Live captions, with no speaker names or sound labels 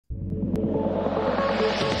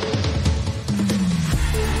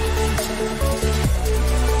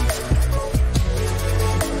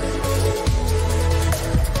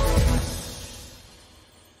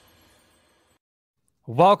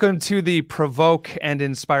Welcome to the Provoke and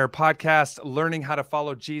Inspire podcast, learning how to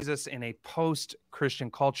follow Jesus in a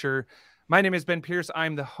post-Christian culture. My name is Ben Pierce.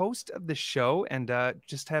 I'm the host of the show and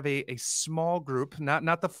just have a small group,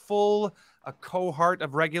 not the full cohort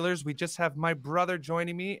of regulars. We just have my brother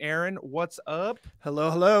joining me. Aaron, what's up?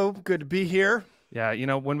 Hello. Good to be here. Yeah,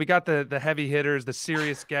 when we got the heavy hitters, the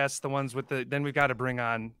serious guests, the ones with then we've got to bring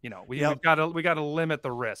on, we've got to limit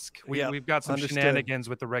the risk. We've got some shenanigans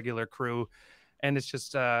with the regular crew. And it's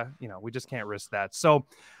just, we just can't risk that. So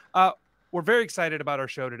we're very excited about our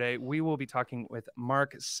show today. We will be talking with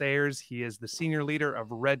Mark Sayers. He is the senior leader of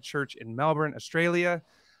Red Church in Melbourne, Australia.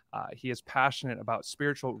 He is passionate about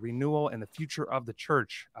spiritual renewal and the future of the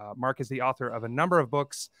church. Mark is the author of a number of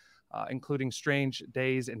books, including Strange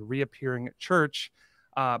Days and Reappearing Church.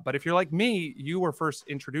 But if you're like me, you were first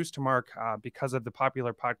introduced to Mark because of the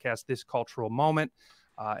popular podcast, This Cultural Moment,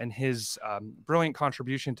 and his brilliant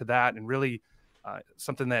contribution to that, and really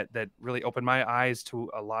something that really opened my eyes to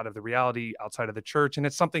a lot of the reality outside of the church. And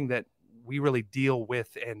it's something that we really deal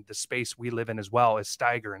with in the space we live in as well as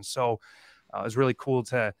Steiger. And so it was really cool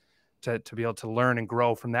to be able to learn and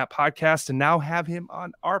grow from that podcast and now have him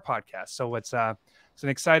on our podcast. So it's an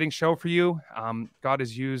exciting show for you. God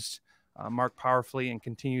has used Mark powerfully and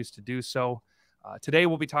continues to do so. Today,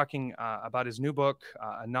 we'll be talking about his new book,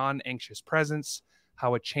 A Non-Anxious Presence: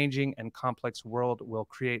 How a Changing and Complex World Will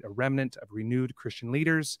Create a Remnant of Renewed Christian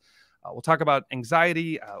Leaders. We'll talk about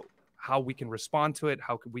anxiety, how we can respond to it,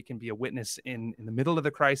 how we can be a witness in the middle of the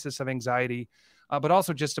crisis of anxiety, but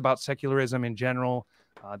also just about secularism in general,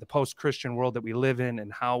 the post-Christian world that we live in,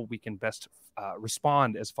 and how we can best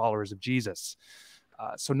respond as followers of Jesus.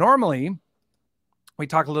 So normally, we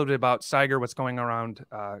talk a little bit about Steiger, what's going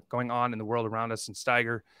on in the world around us in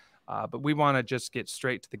Steiger. But we want to just get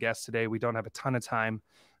straight to the guest today. We don't have a ton of time.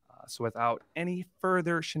 So without any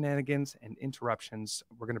further shenanigans and interruptions,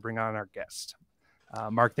 we're going to bring on our guest.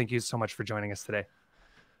 Mark, thank you so much for joining us today.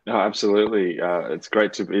 No, absolutely. It's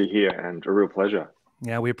great to be here and a real pleasure.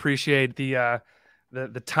 Yeah, we appreciate the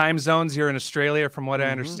time zones here in Australia, from what I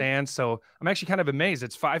understand. So I'm actually kind of amazed.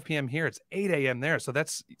 It's 5 p.m. here. It's 8 a.m. there. So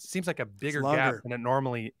it seems like a bigger gap than it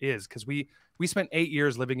normally is, because we spent 8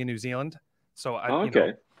 years living in New Zealand. So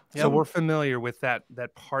So we're familiar with that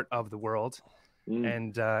part of the world.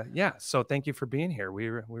 And so thank you for being here. We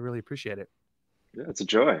really appreciate it. Yeah, it's a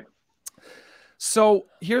joy. So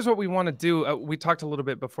here's what we want to do. We talked a little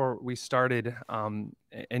bit before we started, and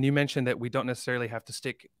you mentioned that we don't necessarily have to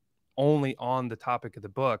stick only on the topic of the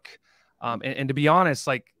book. And to be honest,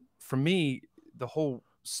 like for me, the whole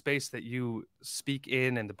space that you speak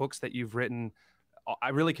in and the books that you've written, I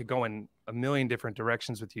really could go in a million different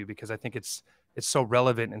directions with you, because I think it's so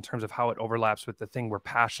relevant in terms of how it overlaps with the thing we're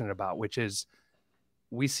passionate about, which is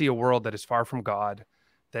we see a world that is far from God,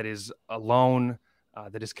 that is alone,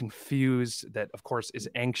 that is confused, that of course is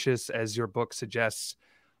anxious, as your book suggests.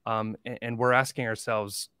 And we're asking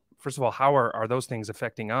ourselves, first of all, how are those things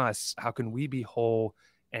affecting us? How can we be whole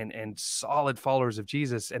and solid followers of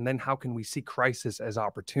Jesus? And then how can we see crisis as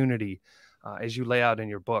opportunity, as you lay out in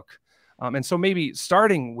your book? And so maybe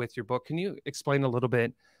starting with your book, can you explain a little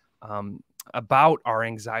bit about our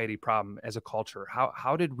anxiety problem as a culture?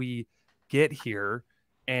 How did we get here?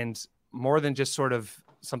 And more than just sort of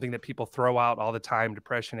something that people throw out all the time,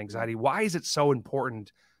 depression, anxiety, why is it so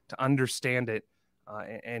important to understand it?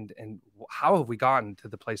 And how have we gotten to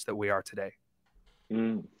the place that we are today?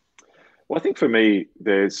 Well, I think for me,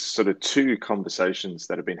 there's sort of two conversations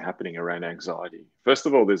that have been happening around anxiety. First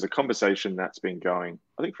of all, there's a conversation that's been going,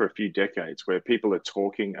 I think, for a few decades, where people are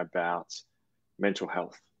talking about mental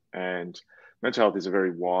health. And mental health is a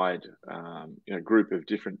very wide group of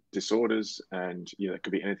different disorders. And, it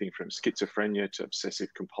could be anything from schizophrenia to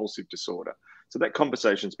obsessive compulsive disorder. So that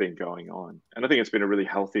conversation's been going on. And I think it's been a really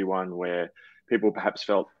healthy one, where people perhaps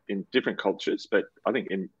felt in different cultures, but I think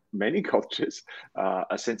in many cultures,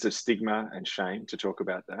 a sense of stigma and shame to talk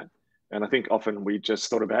about that. And I think often we just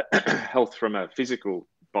thought about health from a physical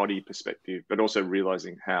body perspective, but also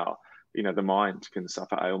realizing how, the mind can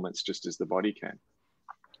suffer ailments just as the body can.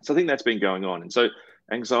 So I think that's been going on. And so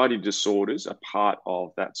anxiety disorders are part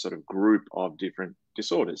of that sort of group of different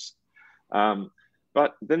disorders.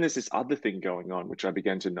 But then there's this other thing going on, which I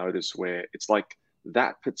began to notice, where it's like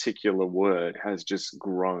that particular word has just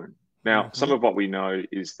grown. Now, some of what we know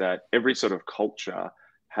is that every sort of culture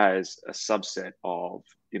has a subset of,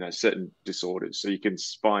 certain disorders. So you can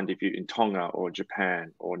find, if you're in Tonga or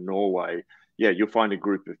Japan or Norway, you'll find a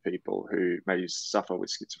group of people who may suffer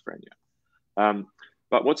with schizophrenia.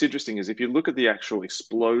 But what's interesting is if you look at the actual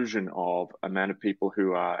explosion of amount of people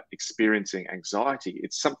who are experiencing anxiety,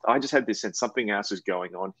 I just had this sense something else is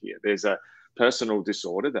going on here. There's personal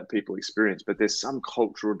disorder that people experience, but there's some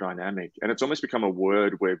cultural dynamic, and it's almost become a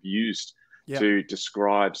word we've used to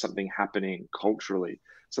describe something happening culturally.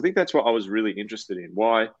 So I think that's what I was really interested in.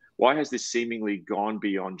 Why has this seemingly gone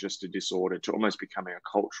beyond just a disorder to almost becoming a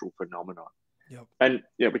cultural phenomenon? Yep. And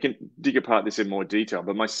yeah, we can dig apart this in more detail,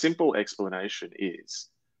 but my simple explanation is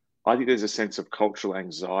I think there's a sense of cultural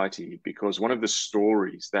anxiety because one of the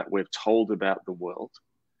stories that we've told about the world,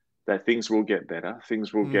 that things will get better,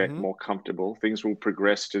 things will get more comfortable, things will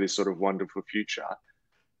progress to this sort of wonderful future,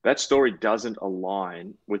 that story doesn't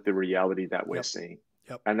align with the reality that we're seeing.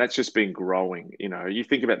 Yep. And that's just been growing. You know, you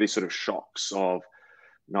think about these sort of shocks of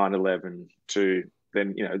 9/11 to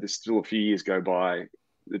then, you know, there's still a few years go by,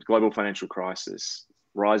 the global financial crisis,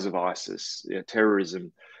 rise of ISIS,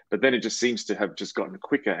 terrorism, but then it just seems to have just gotten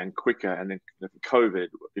quicker and quicker. And then COVID,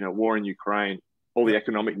 you know, war in Ukraine, all the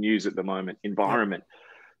economic news at the moment, environment.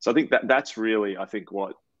 So I think that's really, I think,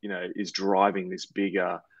 what, you know, is driving this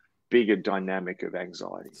bigger dynamic of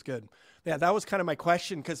anxiety. It's good. Yeah, that was kind of my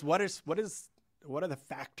question, because what are the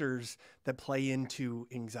factors that play into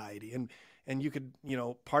anxiety? And you could, you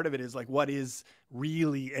know, part of it is like, what is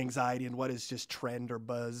really anxiety and what is just trend or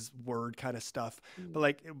buzzword kind of stuff. But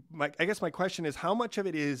like, I guess my question is, how much of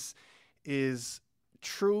it is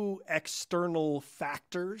true external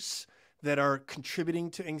factors that are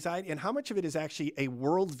contributing to anxiety, and how much of it is actually a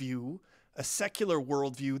worldview, a secular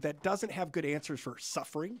worldview that doesn't have good answers for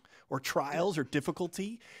suffering or trials or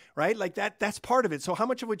difficulty, right? Like that's part of it. So how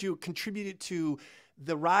much would you contribute it to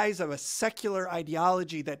the rise of a secular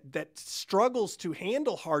ideology that struggles to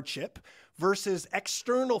handle hardship versus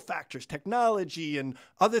external factors, technology and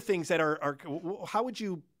other things that are how would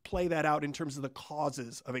you play that out in terms of the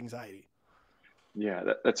causes of anxiety? Yeah,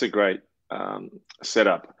 that's a great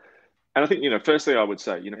setup. And I think, you know, firstly, I would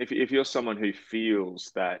say, you know, if you're someone who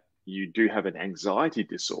feels that you do have an anxiety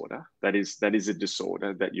disorder, that is a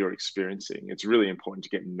disorder that you're experiencing, it's really important to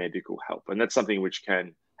get medical help. And that's something which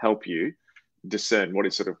can help you discern what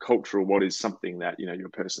is sort of cultural, what is something that, you know, you're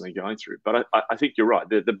personally going through. But I think you're right.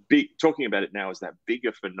 The big, talking about it now as that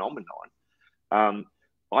bigger phenomenon,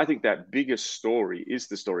 I think that biggest story is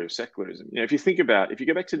the story of secularism. You know, if you go back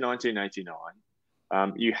to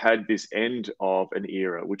 1989, you had this end of an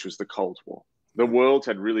era, which was the Cold War. The world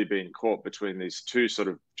had really been caught between these two sort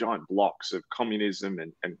of giant blocks of communism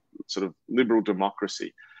and sort of liberal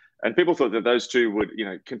democracy. And people thought that those two would, you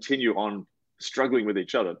know, continue on struggling with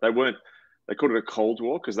each other. They called it a Cold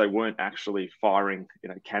War because they weren't actually firing, you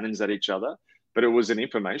know, cannons at each other, but it was an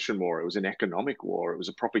information war. It was an economic war. It was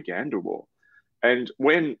a propaganda war. And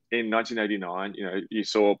when in 1989, you know, you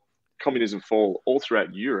saw communism fall all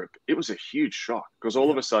throughout Europe, it was a huge shock because all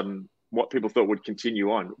of a sudden what people thought would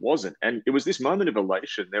continue on wasn't. And it was this moment of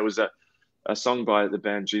elation. There was a song by the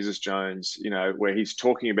band Jesus Jones, you know, where he's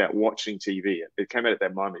talking about watching TV. It came out at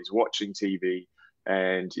that moment. He's watching TV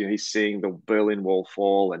and, you know, he's seeing the Berlin Wall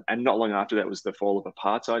fall. And not long after that was the fall of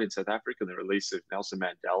apartheid in South Africa and the release of Nelson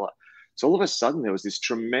Mandela. So all of a sudden there was this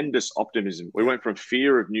tremendous optimism. We went from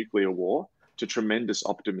fear of nuclear war to tremendous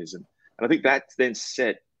optimism. And I think that then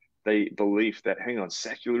set the belief that, hang on,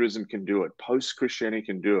 secularism can do it. Post-Christianity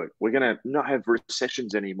can do it. We're going to not have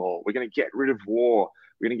recessions anymore. We're going to get rid of war.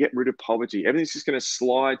 We're going to get rid of poverty. Everything's just going to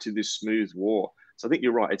slide to this smooth war. So I think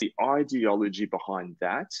you're right. It's the ideology behind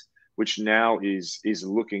that, which now is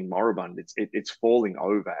looking moribund. It's falling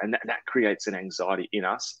over. And that creates an anxiety in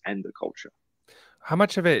us and the culture. How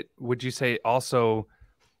much of it would you say also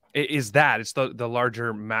is that? It's the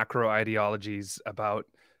larger macro ideologies about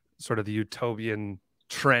sort of the utopian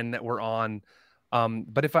trend that we're on.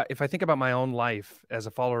 But if I think about my own life as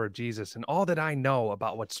a follower of Jesus and all that I know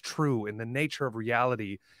about what's true and the nature of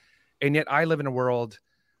reality, and yet I live in a world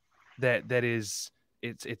that is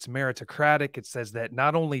it's meritocratic. It says that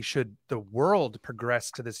not only should the world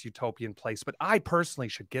progress to this utopian place, but I personally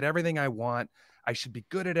should get everything I want. I should be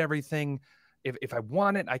good at everything. If I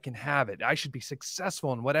want it, I can have it. I should be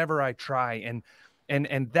successful in whatever I try.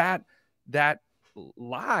 And that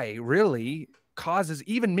lie really causes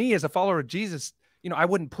even me as a follower of Jesus, you know, I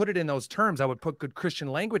wouldn't put it in those terms. I would put good Christian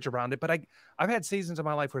language around it. But I've had seasons of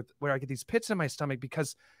my life where I get these pits in my stomach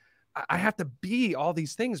because I have to be all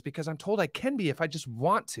these things because I'm told I can be if I just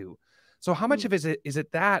want to. So how much of is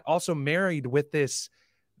it that also married with this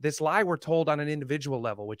lie we're told on an individual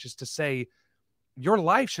level, which is to say your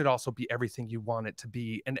life should also be everything you want it to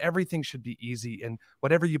be, and everything should be easy, and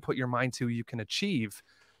whatever you put your mind to, you can achieve,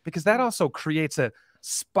 because that also creates a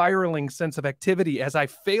spiraling sense of activity as I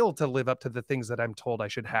fail to live up to the things that I'm told I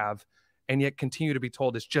should have, and yet continue to be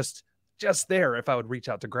told it's just there if I would reach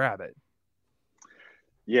out to grab it.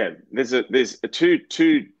 Yeah, there's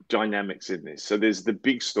two dynamics in this. So there's the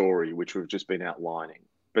big story, which we've just been outlining,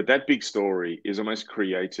 but that big story is almost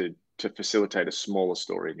created to facilitate a smaller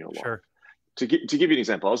story in your life. Sure. To give you an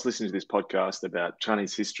example, I was listening to this podcast about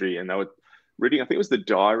Chinese history, and they were reading, I think it was the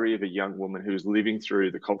diary of a young woman who was living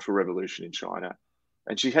through the Cultural Revolution in China.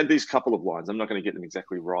 And she had these couple of lines. I'm not going to get them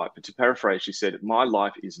exactly right, but to paraphrase, she said, "My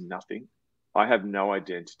life is nothing. I have no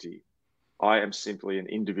identity. I am simply an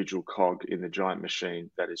individual cog in the giant machine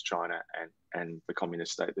that is China and the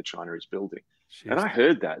communist state that China is building." Jeez. And I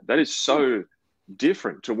heard that. That is so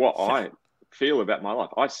different to what I feel about my life.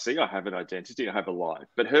 I see I have an identity, I have a life.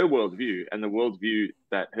 But her worldview and the worldview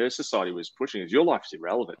that her society was pushing is your life's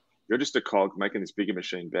irrelevant. You're just a cog making this bigger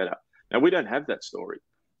machine better. Now, we don't have that story.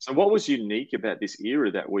 So what was unique about this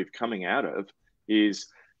era that we've coming out of is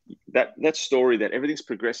that story that everything's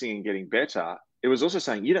progressing and getting better. It was also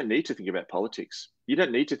saying you don't need to think about politics. You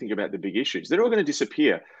don't need to think about the big issues. They're all going to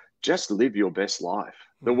disappear. Just live your best life.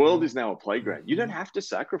 The world is now a playground. You don't have to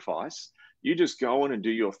sacrifice. You just go on and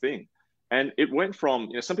do your thing. And it went from,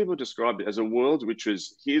 some people described it as a world which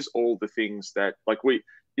was, here's all the things that,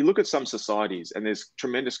 you look at some societies and there's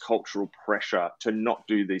tremendous cultural pressure to not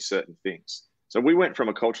do these certain things. So we went from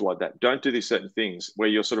a culture like that, don't do these certain things, where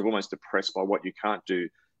you're sort of almost depressed by what you can't do,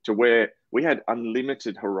 to where we had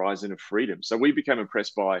unlimited horizon of freedom. So we became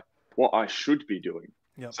impressed by what I should be doing.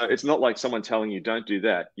 Yep. So it's not like someone telling you don't do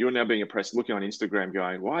that. You're now being impressed, looking on Instagram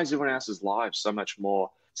going, why is everyone else's lives so much more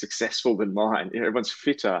successful than mine? Everyone's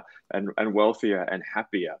fitter and wealthier and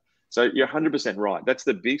happier. So you're 100% right. That's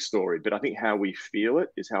the big story. But I think how we feel it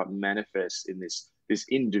is how it manifests in this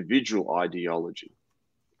individual ideology.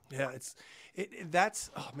 Yeah,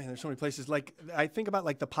 that's, oh man, there's so many places. Like I think about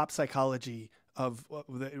like the pop psychology of what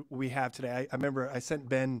we have today. I remember I sent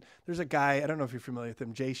Ben, there's a guy, I don't know if you're familiar with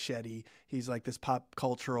him, Jay Shetty. He's like this pop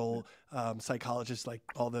cultural psychologist, like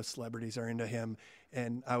all the celebrities are into him.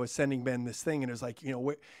 And I was sending Ben this thing and it was like,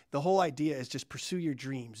 the whole idea is just pursue your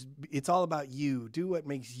dreams. It's all about you. Do what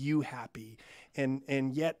makes you happy.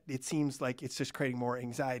 And yet it seems like it's just creating more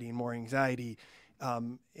anxiety and more anxiety.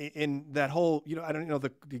 In that whole, I don't know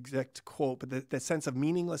the exact quote, but the sense of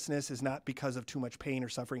meaninglessness is not because of too much pain or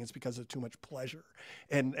suffering. It's because of too much pleasure.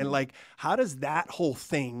 And like, how does that whole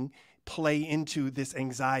thing play into this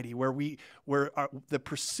anxiety where the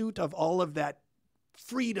pursuit of all of that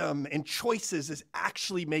freedom and choices is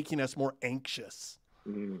actually making us more anxious?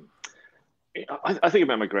 I think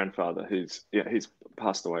about my grandfather, who's he's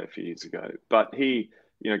passed away a few years ago, but he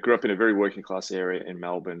grew up in a very working class area in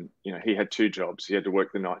Melbourne. He had two jobs. He had to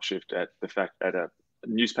work the night shift at a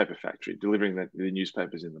newspaper factory, delivering the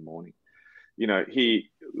newspapers in the morning. He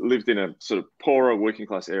lived in a sort of poorer working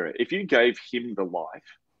class area. If you gave him the life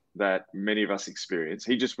that many of us experience,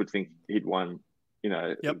 he just would think he'd won,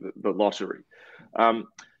 the lottery.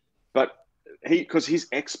 But because his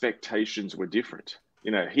expectations were different.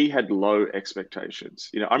 He had low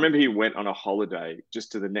expectations. I remember he went on a holiday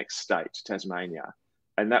just to the next state, Tasmania.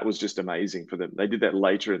 And that was just amazing for them. They did that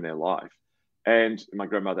later in their life. And my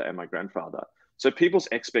grandmother and my grandfather. So people's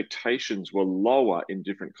expectations were lower in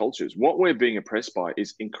different cultures. What we're being oppressed by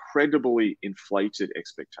is incredibly inflated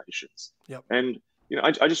expectations. Yep. And,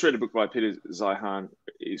 I just read a book by Peter Zeihan.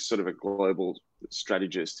 He's sort of a global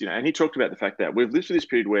strategist, and he talked about the fact that we've lived through this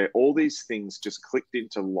period where all these things just clicked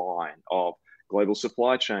into line of global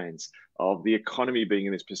supply chains, of the economy being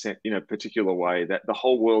in this particular way, that the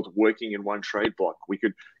whole world working in one trade block. We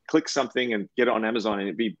could click something and get it on Amazon and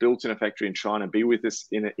it'd be built in a factory in China, be with us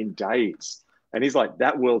in days. And he's like,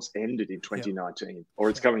 that world's ended in 2019 or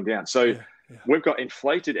it's coming down. So we've got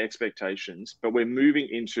inflated expectations, but we're moving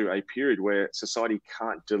into a period where society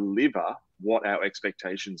can't deliver what our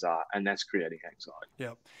expectations are, and that's creating anxiety.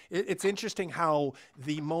 Yeah. It's interesting how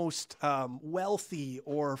the most wealthy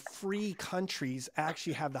or free countries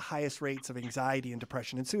actually have the highest rates of anxiety and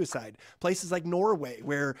depression and suicide. Places like Norway,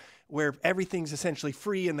 where everything's essentially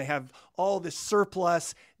free and they have all this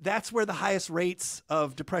surplus, that's where the highest rates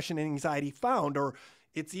of depression and anxiety found. Or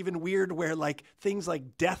it's even weird where like things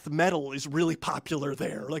like death metal is really popular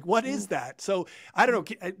there. Like, what is that? So I don't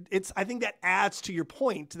know. I think that adds to your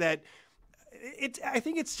point that I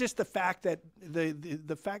think it's just the fact that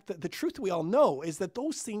the fact that the truth we all know is that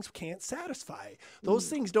those things can't satisfy. Those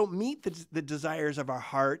things don't meet the desires of our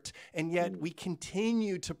heart, and yet we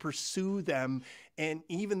continue to pursue them. And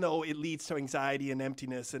even though it leads to anxiety and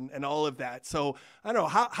emptiness and all of that. So I don't know,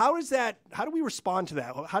 how do we respond to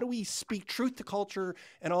that? How do we speak truth to culture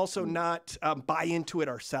and also not buy into it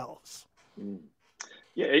ourselves?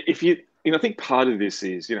 Yeah, I think part of this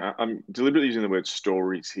is, I'm deliberately using the word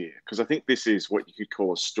stories here because I think this is what you could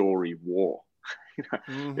call a story war.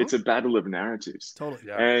 It's a battle of narratives. Totally.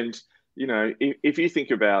 Yeah. And, if you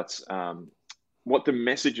think about what the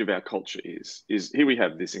message of our culture is here we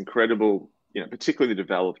have this incredible, particularly the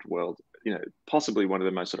developed world, possibly one of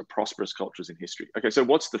the most sort of prosperous cultures in history. Okay, so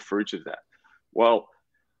what's the fruit of that? Well,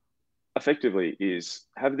 effectively is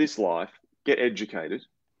have this life, get educated,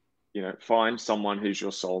 find someone who's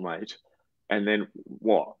your soulmate, and then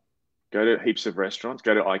what? Go to heaps of restaurants,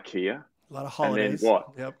 go to IKEA. A lot of holidays. And then what?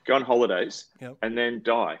 Yep. Go on holidays. Yep. And then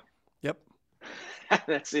die. Yep.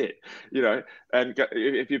 That's it. And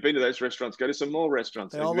if you've been to those restaurants, go to some more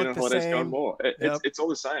restaurants. They if all you've been look on the holidays, same. go on more. It's all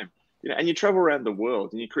the same. And you travel around the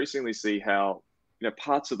world and you increasingly see how,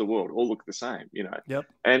 parts of the world all look the same, Yep.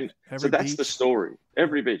 And so that's beach. the story.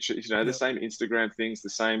 Every beach, the Yep. same Instagram things, the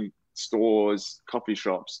same stores, coffee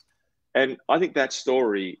shops. And I think that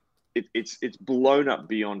story, it's blown up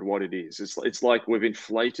beyond what it is. It's like we've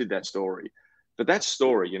inflated that story. But that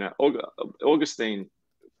story, Augustine,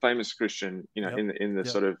 famous Christian, Yep. in the Yep.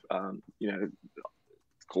 sort of,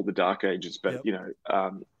 called the Dark Ages, but, Yep.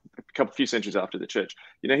 a few centuries after the church,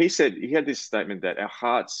 he had this statement that our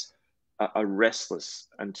hearts are restless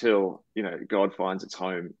until, God finds its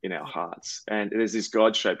home in our hearts. And there's this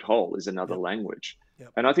God-shaped hole is another Yep. language.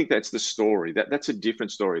 Yep. And I think that's the story. That's a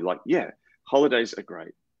different story. Like, yeah, holidays are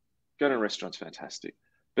great. Going to restaurants, fantastic.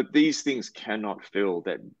 But these things cannot fill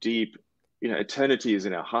that deep, eternity is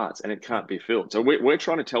in our hearts and it can't be filled. So we're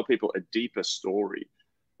trying to tell people a deeper story.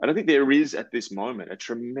 And I think there is at this moment a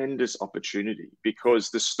tremendous opportunity because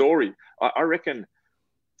the story, I reckon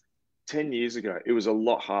 10 years ago, it was a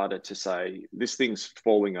lot harder to say this thing's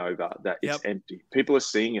falling over, that it's Yep. empty. People are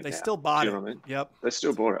seeing it They now. still bought Do it. you know what I mean? Yep. They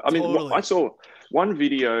still bought it. I mean, Totally. I saw one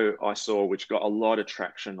video which got a lot of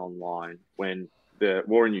traction online when the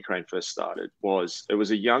war in Ukraine first started. It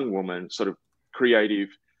was a young woman, sort of creative.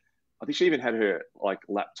 I think she even had her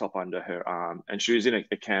laptop under her arm, and she was in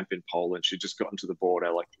a camp in Poland. She'd just gotten to the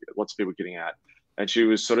border, like lots of people getting out, and she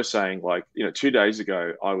was sort of saying 2 days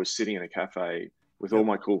ago I was sitting in a cafe with all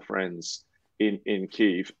my cool friends in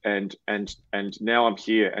Kyiv, and now I'm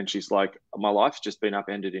here, and she's like, my life's just been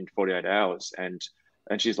upended in 48 hours, and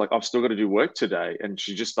she's like, I've still got to do work today, and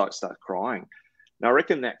she just started crying. Now I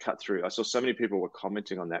reckon that cut through. I saw so many people were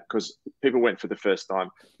commenting on that because people went for the first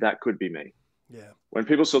time, that could be me. Yeah. When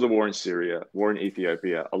people saw the war in Syria, war in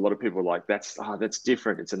Ethiopia, a lot of people were like, that's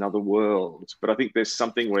different. It's another world. But I think there's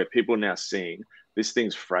something where people are now seeing this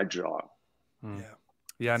thing's fragile. Yeah.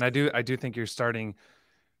 Yeah. And I do think you're starting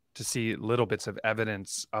to see little bits of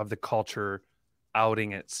evidence of the culture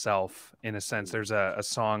outing itself in a sense. There's a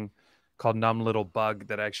song called Numb Little Bug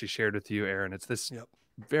that I actually shared with you, Aaron. It's this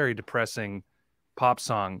very depressing pop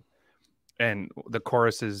song. And the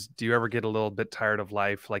chorus is, do you ever get a little bit tired of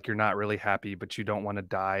life? Like you're not really happy, but you don't want to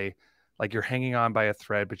die. Like you're hanging on by a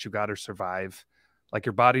thread, but you got to survive. Like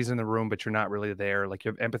your body's in the room, but you're not really there. Like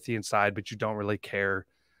you have empathy inside, but you don't really care.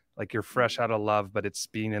 Like you're fresh out of love, but it's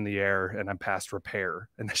being in the air and I'm past repair.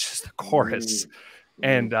 And that's just the chorus.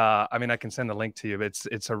 And I mean, I can send the link to you.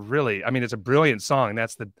 It's a brilliant song.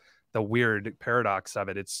 That's the weird paradox of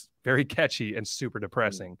it. It's very catchy and super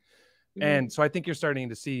depressing. And so I think you're starting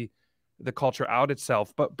to see the culture out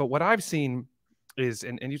itself. But what I've seen is,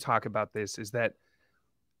 and you talk about this, is that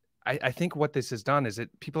I think what this has done is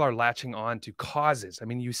that people are latching on to causes. I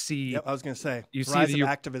mean, you see, I was going to say, you rise see of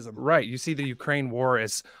activism, right? You see the Ukraine war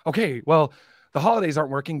as, okay, well, the holidays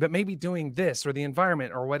aren't working, but maybe doing this or the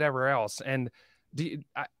environment or whatever else. And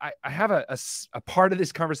I have a part of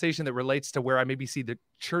this conversation that relates to where I maybe see the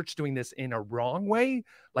church doing this in a wrong way.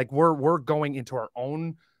 Like we're going into our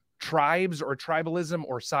own tribes or tribalism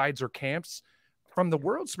or sides or camps. From the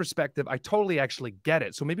world's perspective, I totally actually get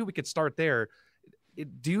it. So maybe we could start there.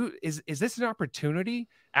 Is this an opportunity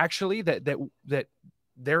actually that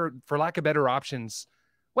there, for lack of better options?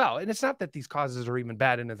 Well, and it's not that these causes are even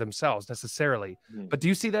bad in themselves necessarily, but do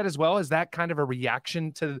you see that as well? Is that kind of a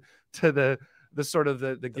reaction to the sort of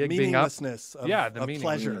the gig being up? The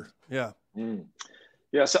pleasure. Yeah.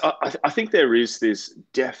 Yeah. So I think there is this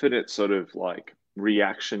definite sort of like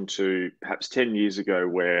reaction to perhaps 10 years ago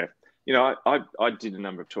where, I did a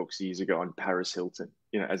number of talks years ago on Paris Hilton,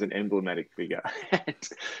 as an emblematic figure. And,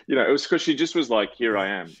 it was because she just was like, here I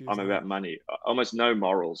am. I'm about money. Almost no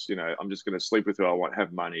morals. I'm just going to sleep with who I want,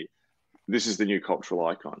 have money. This is the new cultural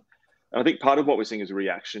icon. And I think part of what we're seeing is a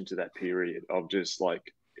reaction to that period of just like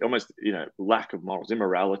almost, lack of morals,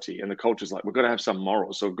 immorality. And the culture's like, we've got to have some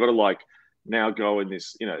morals. So we've got to like now go in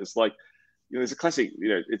this, it's like, there's a classic,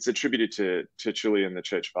 it's attributed to Tertullian, the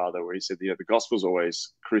church father, where he said, the gospel's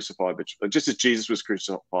always crucified, but just as Jesus was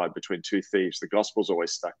crucified between two thieves, the gospel's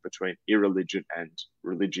always stuck between irreligion and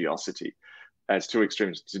religiosity. as two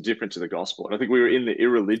extremes, to different to the gospel. And I think we were in the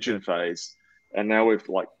irreligion phase, and now we've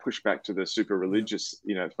like pushed back to the super religious,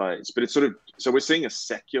 you know, phase. But it's sort of, so we're seeing a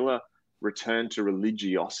secular return to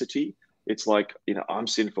religiosity. It's like, you know, I'm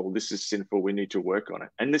sinful, this is sinful, we need to work on it.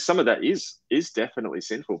 And there's some of that is definitely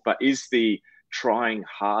sinful, but is the trying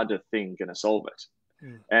harder thing going to solve it?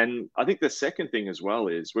 And I think the second thing as well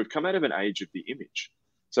is we've come out of an age of the image.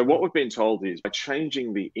 So what we've been told is by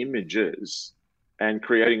changing the images and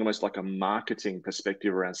creating almost like a marketing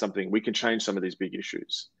perspective around something, we can change some of these big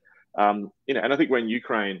issues. You know, and I think when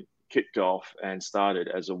Ukraine kicked off and started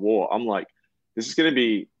as a war, I'm like, this is going to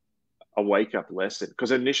be a wake-up lesson,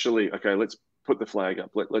 because initially, okay, let's put the flag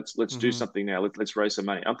up, let's do something now, let's raise some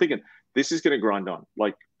money. I'm thinking this is going to grind on,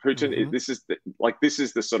 like Putin. This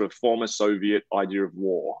is the sort of former Soviet idea of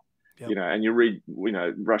war. You know, and you read, you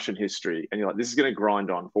know, Russian history, and you're like, this is going to grind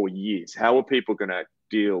on for years. How are people going to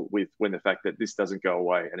deal with when the fact that this doesn't go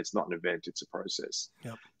away and it's not an event, it's a process?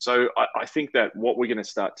 So I think that what we're going to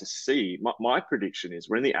start to see, my prediction is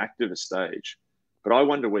we're in the activist stage, but I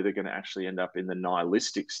wonder whether they're going to actually end up in the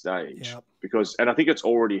nihilistic stage, because, and I think it's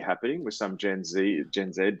already happening with some Gen Z,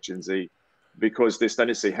 because they're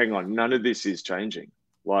starting to see, hang on, none of this is changing.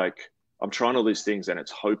 Like, I'm trying all these things and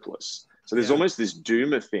it's hopeless. So there's almost this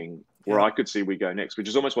doomer thing where I could see we go next, which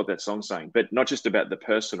is almost what that song's saying, but not just about the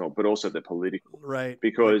personal, but also the political. Right.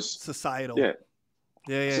 Because societal.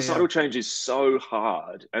 Societal change is so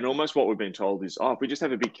hard. And almost what we've been told is, oh, if we just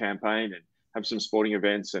have a big campaign and have some sporting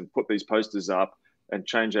events and put these posters up and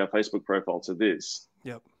change our Facebook profile to this,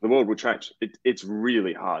 the world will change. It's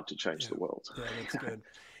really hard to change the world. Yeah, that's good.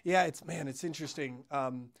 Yeah, it's interesting.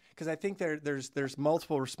 Because I think there's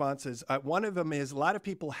multiple responses. One of them is a lot of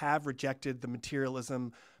people have rejected the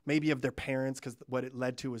materialism, maybe of their parents, because what it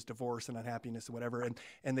led to was divorce and unhappiness and whatever,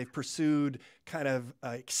 and they've pursued kind of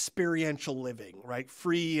experiential living, right?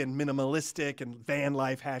 Free and minimalistic and van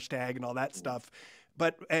life hashtag and all that stuff.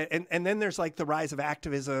 But and then there's like the rise of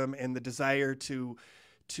activism and the desire to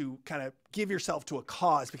kind of give yourself to a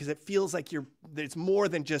cause, because it feels like it's more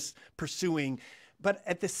than just pursuing. But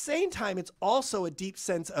at the same time, it's also a deep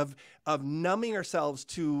sense of numbing ourselves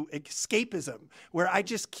to escapism, where I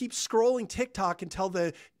just keep scrolling TikTok until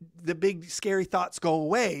the big scary thoughts go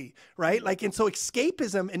away, right? Like, and so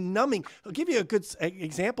escapism and numbing. I'll give you a good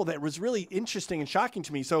example that was really interesting and shocking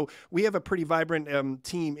to me. So we have a pretty vibrant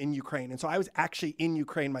team in Ukraine. And so I was actually in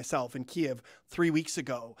Ukraine myself, in Kiev, 3 weeks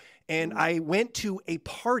ago. And I went to a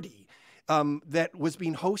party that was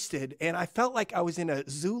being hosted, and I felt like I was in a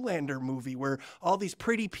Zoolander movie where all these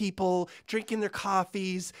pretty people drinking their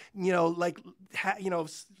coffees, you know, like,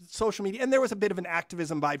 social media, and there was a bit of an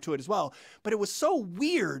activism vibe to it as well. But it was so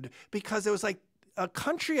weird because it was like a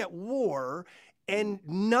country at war and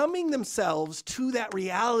numbing themselves to that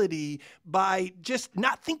reality by just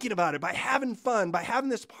not thinking about it, by having fun, by having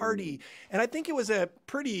this party. And I think it was a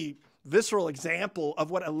pretty visceral example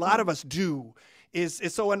of what a lot of us do.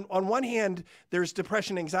 So on one hand, there's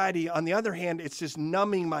depression, anxiety. On the other hand, it's just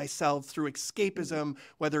numbing myself through escapism,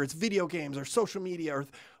 whether it's video games or social media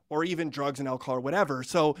or even drugs and alcohol or whatever.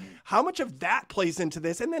 So how much of that plays into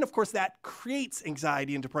this? And then, of course, that creates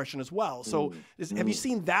anxiety and depression as well. So have you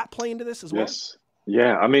seen that play into this as well? Yes.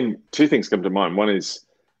 Yeah. I mean, two things come to mind. One is,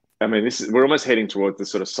 I mean, we're almost heading towards the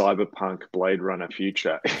sort of cyberpunk Blade Runner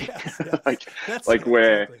future. Yes.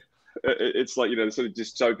 where... Exactly. It's like, you know, the sort of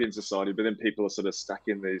dystopian society, but then people are sort of stuck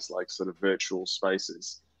in these like sort of virtual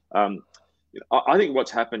spaces. I think what's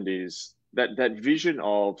happened is that vision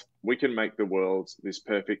of we can make the world this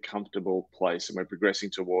perfect, comfortable place, and we're progressing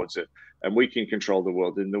towards it, and we can control the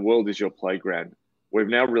world, and the world is your playground. We've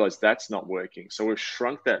now realized that's not working. So we've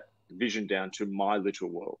shrunk that vision down to my little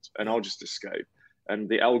world, and I'll just escape. And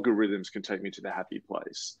the algorithms can take me to the happy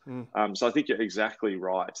place. So I think you're exactly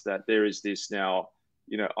right that there is this now,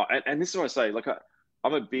 you know, and this is what I say, like,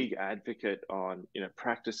 I'm a big advocate on, you know,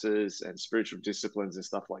 practices and spiritual disciplines and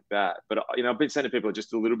stuff like that. But, you know, I've been saying to people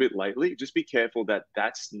just a little bit lately, just be careful that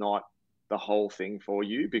that's not the whole thing for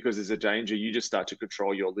you, because there's a danger you just start to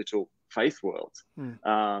control your little faith world.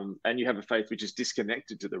 And you have a faith which is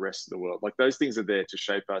disconnected to the rest of the world. Like, those things are there to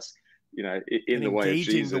shape us, you know, in the way of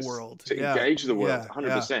Jesus. The world. To engage the world,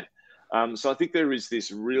 100%. So I think there is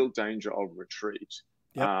this real danger of retreat.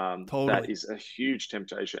 Totally. That is a huge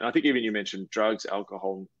temptation. And I think even you mentioned drugs,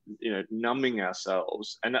 alcohol, you know, numbing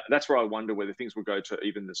ourselves. And that's where I wonder whether things will go to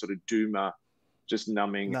even the sort of doomer, just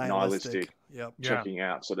numbing, nihilistic checking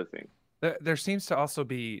out sort of thing. There seems to also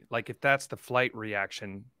be, like, if that's the flight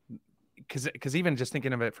reaction, because even just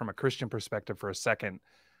thinking of it from a Christian perspective for a second,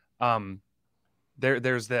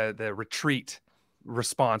 there's the retreat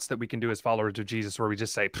response that we can do as followers of Jesus, where we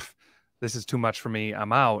just say, this is too much for me,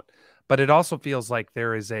 I'm out. but it also feels like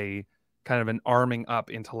there is a kind of an arming up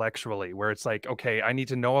intellectually, where it's like, okay, I need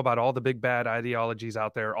to know about all the big bad ideologies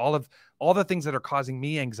out there, all the things that are causing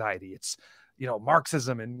me anxiety. It's,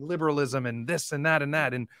 Marxism and liberalism and this and that and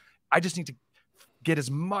that. And I just need to get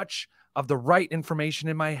as much of the right information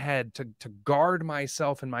in my head to guard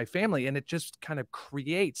myself and my family. And it just kind of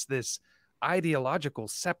creates this ideological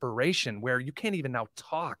separation where you can't even now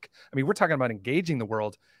talk. I mean, we're talking about engaging the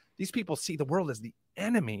world. These people see the world as the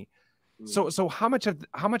enemy. So how much of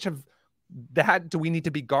that do we need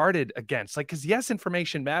to be guarded against? Like, because yes,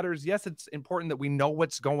 information matters. Yes, it's important that we know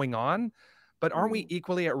what's going on, but aren't we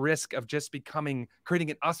equally at risk of just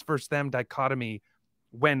creating an us versus them dichotomy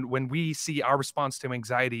when we see our response to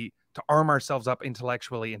anxiety to arm ourselves up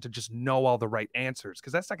intellectually and to just know all the right answers?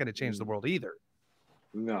 Because that's not going to change the world either.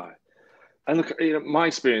 No. And look, my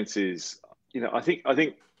experience is, I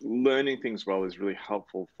think learning things well is really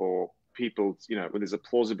helpful for people, when there's a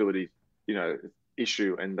plausibility,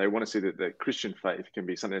 issue, and they want to see that the Christian faith can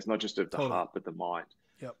be something that's not just of the heart but the mind.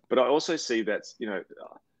 Yep. But I also see that's, I'm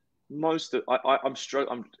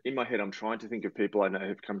in my head, I'm trying to think of people I know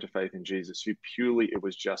who've come to faith in Jesus who purely it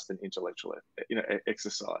was just an intellectual,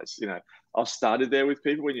 exercise. I've started there with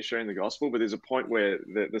people when you're sharing the gospel, but there's a point where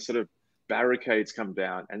the sort of barricades come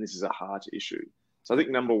down, and this is a heart issue. So I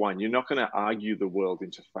think number one, you're not going to argue the world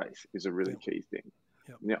into faith is a really key thing.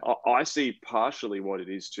 Yep. Now, I see partially what it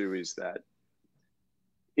is too is that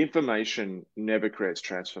information never creates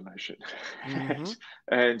transformation.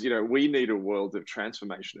 And we need a world of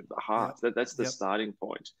transformation of the heart. That's the starting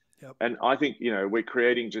point. And I think we're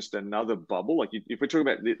creating just another bubble. Like if we're talking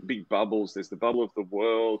about the big bubbles, there's the bubble of the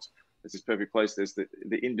world, there's this perfect place, there's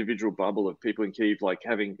the individual bubble of people in Kyiv like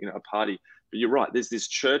having a party. But you're right, there's this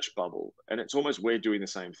church bubble, and it's almost we're doing the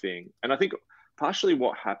same thing. And I think partially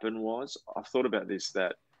what happened was, I've thought about this,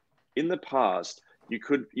 that in the past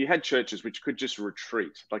you had churches which could just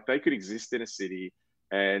retreat. Like they could exist in a city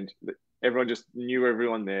and everyone just knew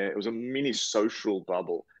everyone there. It was a mini social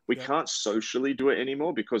bubble. We can't socially do it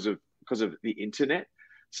anymore because of the internet.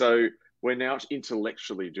 So we're now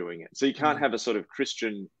intellectually doing it. So you can't have a sort of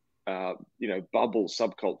Christian, bubble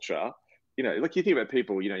subculture. Like you think about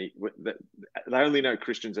people, they only know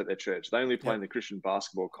Christians at their church. They only play in the Christian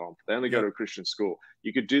basketball comp. They only go to a Christian school.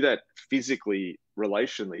 You could do that physically,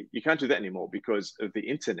 relationally. You can't do that anymore because of the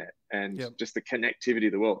internet and just the connectivity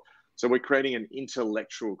of the world. So we're creating an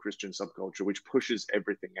intellectual Christian subculture, which pushes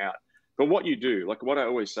everything out. But what you do, like what I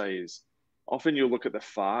always say is, often you'll look at the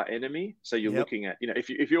far enemy. So you're looking at,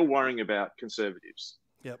 if you're worrying about conservatives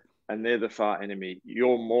and they're the far enemy,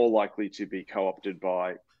 you're more likely to be co-opted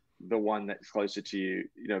by the one that's closer to you,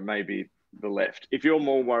 maybe the left. If you're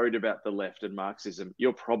more worried about the left and Marxism,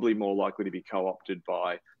 you're probably more likely to be co-opted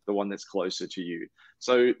by the one that's closer to you.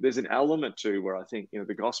 So there's an element too where I think,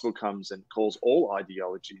 the gospel comes and calls all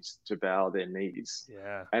ideologies to bow their knees.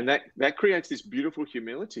 Yeah. And that creates this beautiful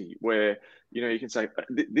humility where, you can say,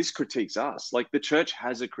 this critiques us. Like the church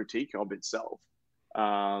has a critique of itself.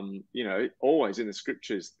 Always in the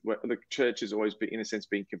scriptures, where the church is always in a sense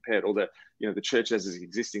being compared, or the church as is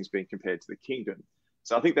existing is being compared to the kingdom.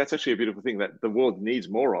 So I think that's actually a beautiful thing that the world needs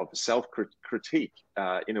more of, self-critique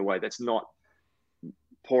in a way that's not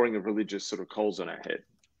pouring of religious sort of coals on our head.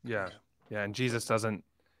 Yeah. And Jesus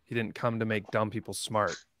he didn't come to make dumb people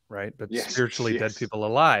smart, right? But spiritually dead people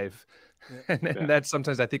alive. And that's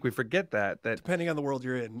sometimes I think we forget that depending on the world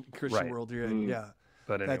you're in, Christian world you're in. Yeah.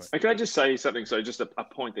 But anyway. Can I just say something? So just a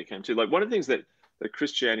point that came to, like, one of the things that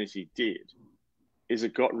Christianity did is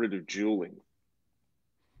it got rid of dueling.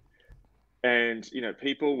 And,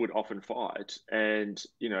 people would often fight, and,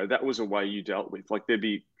 that was a way you dealt with, like, there'd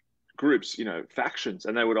be groups, factions,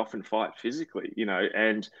 and they would often fight physically,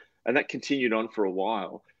 and that continued on for a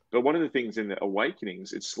while. But one of the things in the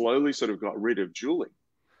awakenings, it slowly sort of got rid of dueling.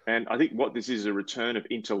 And I think what this is a return of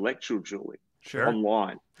intellectual dueling. Sure.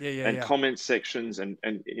 Online and comment sections and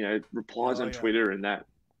replies on Twitter and that.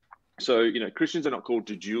 So, Christians are not called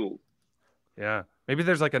to duel. Yeah. Maybe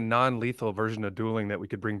there's like a non-lethal version of dueling that we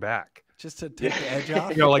could bring back. Just to take the edge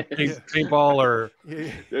off? Like paintball or,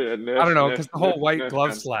 I don't know, because the whole white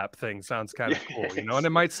glove slap thing sounds kind of cool, and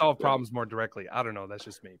it might solve problems more directly. I don't know. That's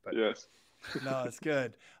just me. But yes. No, it's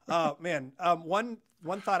good. Man, one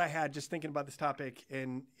thought I had just thinking about this topic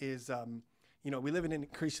is we live in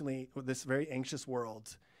increasingly this very anxious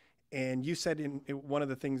world. And you said in one of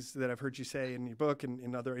the things that I've heard you say in your book and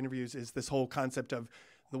in other interviews is this whole concept of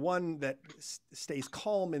the one that stays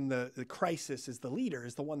calm in the crisis is the leader,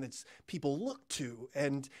 is the one that's people look to.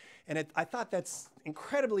 And I thought that's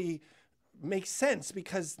incredibly makes sense,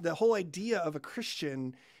 because the whole idea of a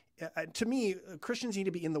Christian to me, Christians need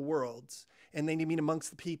to be in the world, and they need to be amongst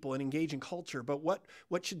the people and engage in culture. But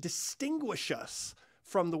what should distinguish us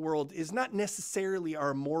from the world is not necessarily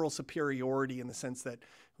our moral superiority in the sense that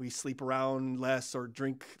we sleep around less or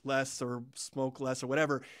drink less or smoke less or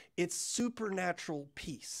whatever. It's supernatural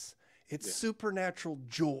peace. It's supernatural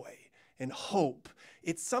joy and hope.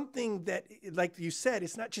 It's something that, like you said,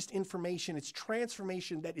 it's not just information, it's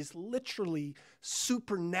transformation that is literally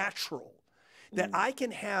supernatural. That I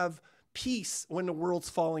can have peace when the world's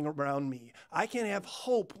falling around me. I can have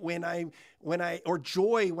hope or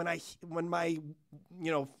joy when my,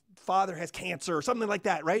 father has cancer or something like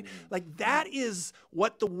that, right? Like that is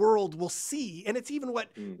what the world will see. And it's even what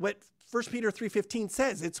 1 Peter 3:15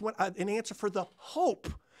 says. It's an answer for the hope,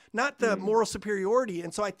 not the moral superiority.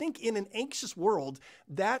 And so I think in an anxious world,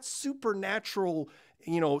 that supernatural,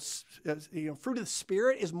 fruit of the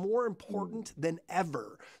Spirit is more important than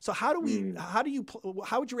ever. So how would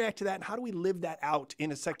you react to that? And how do we live that out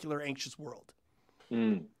in a secular, anxious world?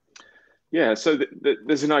 Yeah. So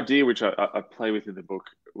there's an idea which I play with in the book,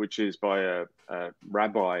 which is by a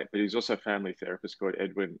rabbi, but he's also a family therapist called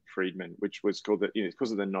Edwin Friedman, which was called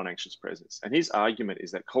because of the non-anxious presence. And his argument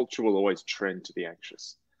is that culture will always trend to the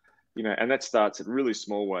anxious. And that starts at really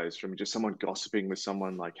small ways, from just someone gossiping with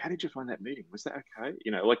someone like, how did you find that meeting? Was that okay?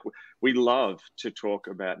 Like we love to talk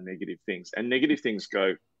about negative things, and negative things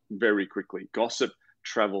go very quickly. Gossip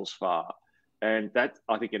travels far. And that,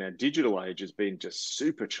 I think, in our digital age has been just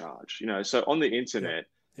supercharged, so on the internet,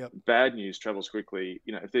 bad news travels quickly.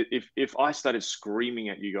 If I started screaming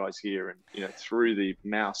at you guys here and, threw the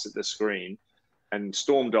mouse at the screen and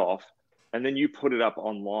stormed off, and then you put it up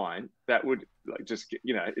online, that would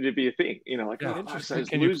it'd be a thing, interesting.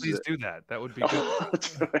 Can you please do that? That would be good.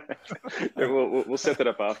 We'll set that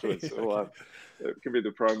up afterwards. It can be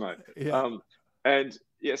the promo.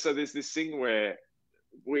 So there's this thing where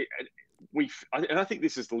and I think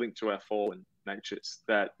this is the link to our fallen natures,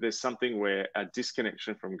 that there's something where a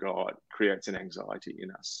disconnection from God creates an anxiety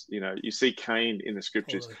in us. You see Cain in the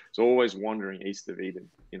scriptures, is always wandering east of Eden,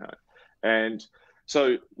 and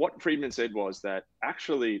so what Friedman said was that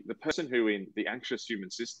actually the person who in the anxious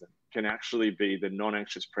human system can actually be the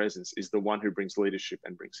non-anxious presence is the one who brings leadership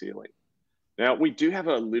and brings healing. Now, we do have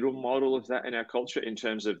a little model of that in our culture in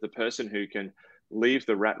terms of the person who can leave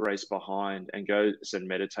the rat race behind and goes and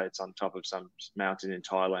meditates on top of some mountain in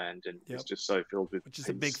Thailand and is just so filled with Which is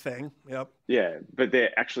peace. A big thing. Yeah, but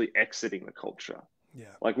they're actually exiting the culture.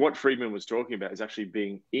 Yeah. Like what Friedman was talking about is actually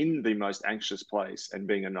being in the most anxious place, and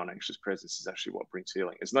being a non-anxious presence is actually what brings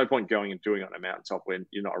healing. There's no point going and doing it on a mountaintop when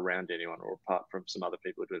you're not around anyone or apart from some other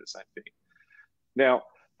people who do the same thing. Now,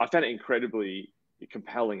 I found an incredibly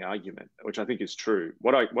compelling argument, which I think is true.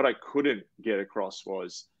 What I couldn't get across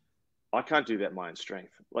was, I can't do that in my own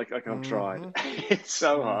strength. Like I've tried. It's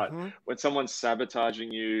so hard. When someone's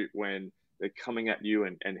sabotaging you, when they're coming at you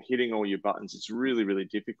and hitting all your buttons, it's really, really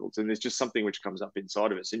difficult. And there's just something which comes up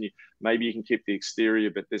inside of us. And maybe you can keep the exterior,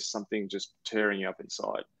 but there's something just tearing you up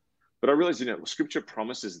inside. But I realized, Scripture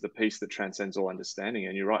promises the peace that transcends all understanding.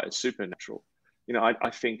 And you're right, it's supernatural. I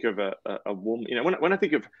think of a woman, when I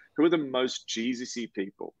think of who are the most Jesus-y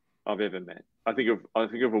people I've ever met, I think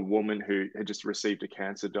of a woman who had just received a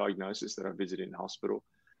cancer diagnosis that I visited in hospital,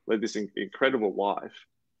 led this incredible life,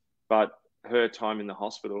 but her time in the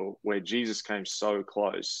hospital where Jesus came so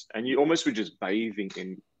close, and you almost were just bathing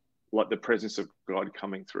in like the presence of God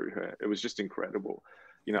coming through her. It was just incredible.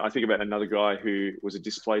 I think about another guy who was a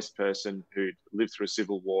displaced person who'd lived through a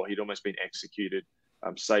civil war. He'd almost been executed,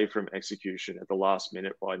 saved from execution at the last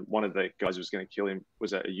minute by one of the guys who was going to kill him,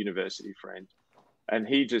 was a university friend. And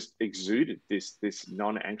he just exuded this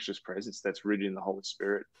non-anxious presence that's rooted in the Holy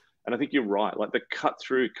Spirit. And I think you're right, like the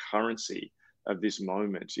cut-through currency of this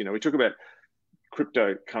moment. We talk about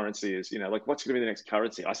cryptocurrency as, like what's going to be the next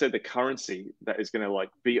currency? I said the currency that is going to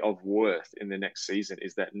be of worth in the next season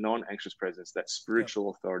is that non-anxious presence, that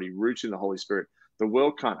spiritual authority rooted in the Holy Spirit. The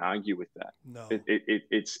world can't argue with that. No.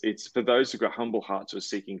 It's for those who've got humble hearts who are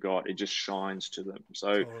seeking God, it just shines to them.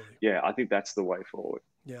 So I think that's the way forward.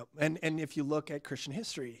 Yeah. And if you look at Christian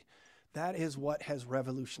history, that is what has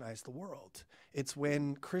revolutionized the world. It's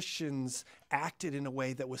when Christians acted in a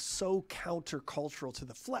way that was so countercultural to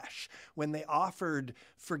the flesh, when they offered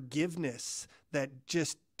forgiveness that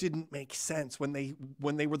just didn't make sense, when they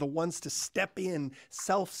were the ones to step in,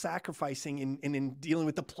 self-sacrificing in dealing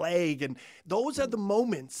with the plague. And those are the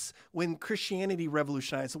moments when Christianity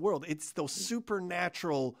revolutionized the world. It's those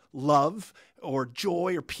supernatural love or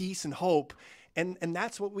joy or peace and hope. And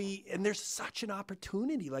that's what there's such an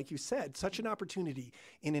opportunity, like you said, such an opportunity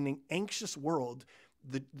in an anxious world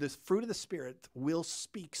the fruit of the Spirit will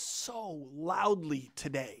speak so loudly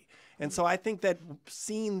today. And so I think that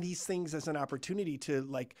seeing these things as an opportunity to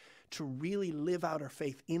really live out our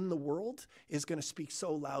faith in the world is going to speak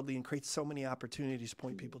so loudly and create so many opportunities to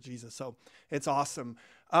point people to Jesus. So it's awesome.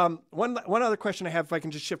 One other question I have, if I can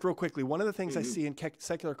just shift real quickly. One of the things I see in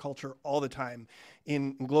secular culture all the time,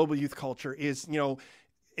 in global youth culture, is,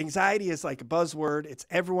 anxiety is like a buzzword. It's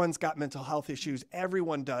everyone's got mental health issues.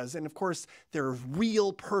 Everyone does. And of course, there are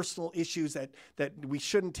real personal issues that we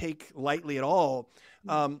shouldn't take lightly at all.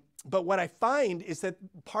 But what I find is that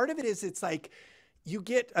part of it is it's like you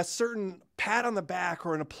get a certain pat on the back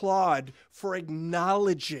or an applaud for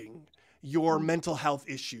acknowledging your mental health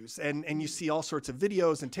issues. And you see all sorts of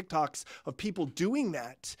videos and TikToks of people doing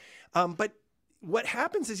that. But what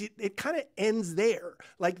happens is it kind of ends there.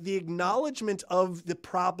 Like the acknowledgement of the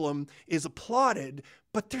problem is applauded,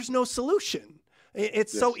 but there's no solution.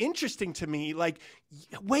 It's so interesting to me. Like,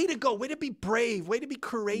 way to go, way to be brave, way to be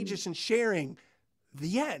courageous in sharing.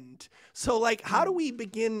 The end. So like, how do we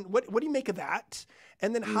begin? What do you make of that?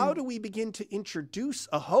 And then how do we begin to introduce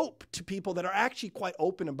a hope to people that are actually quite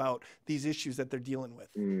open about these issues that they're dealing with?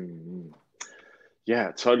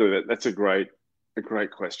 Yeah, totally. That's a great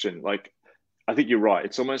question. Like, I think you're right.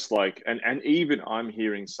 It's almost like, and even I'm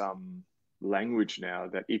hearing some language now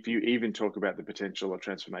that if you even talk about the potential of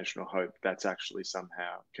transformational hope, that's actually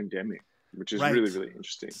somehow condemning, which is really, really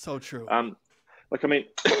interesting. So true. Like, I mean,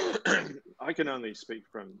 I can only speak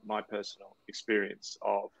from my personal experience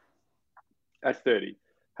of, at 30,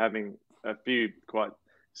 having a few quite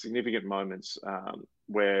significant moments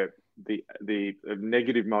where the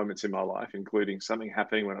negative moments in my life, including something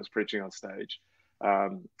happening when I was preaching on stage,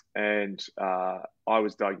 and I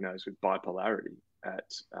was diagnosed with bipolarity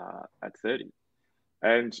at 30.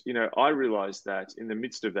 And, I realized that in the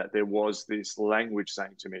midst of that, there was this language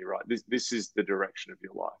saying to me, right, this is the direction of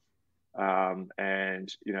your life.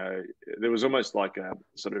 And there was almost like a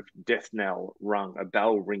sort of death knell rung, a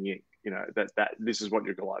bell ringing, that this is what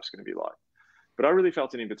your life's going to be like. But I really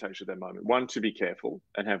felt an invitation at that moment, one, to be careful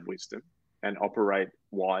and have wisdom and operate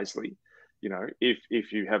wisely.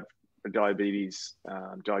 If you have a diabetes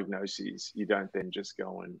diagnosis, you don't then just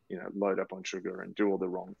go and load up on sugar and do all the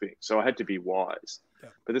wrong things. So I had to be wise. Yeah.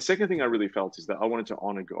 But the second thing I really felt is that I wanted to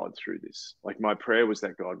honor God through this. Like, my prayer was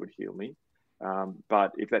that God would heal me.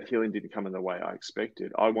 But if that healing didn't come in the way I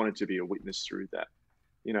expected, I wanted to be a witness through that,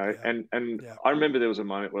 and I remember there was a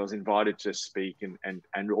moment where I was invited to speak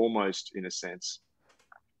and almost, in a sense,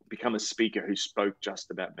 become a speaker who spoke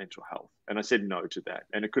just about mental health. And I said no to that.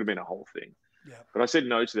 And it could have been a whole thing. Yeah. But I said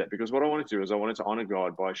no to that because what I wanted to do is I wanted to honor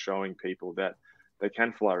God by showing people that they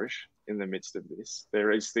can flourish in the midst of this.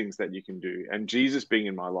 There is things that you can do. And Jesus being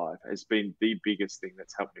in my life has been the biggest thing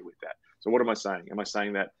that's helped me with that. So what am I saying? Am I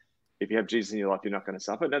saying that if you have Jesus in your life, you're not going to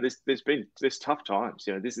suffer? No, there's tough times.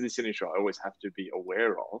 This is an issue I always have to be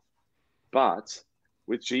aware of. But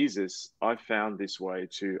with Jesus, I've found this way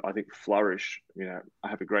to, I think, flourish. I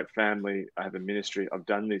have a great family. I have a ministry. I've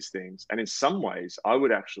done these things. And in some ways, I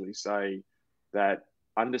would actually say that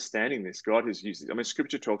understanding this, God has used it. I mean,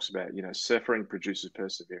 scripture talks about, suffering produces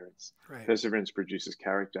perseverance. Right. Perseverance produces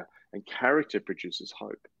character, and character produces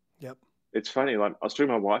hope. Yep. It's funny, like I was talking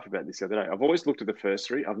to my wife about this the other day. I've always looked at the first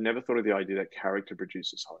three. I've never thought of the idea that character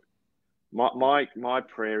produces hope. My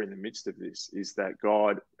prayer in the midst of this is that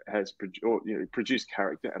God has produced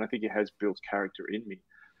character, and I think He has built character in me.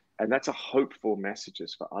 And that's a hopeful message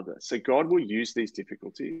for others. So God will use these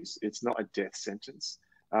difficulties. It's not a death sentence.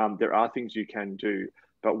 There are things you can do.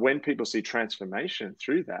 But when people see transformation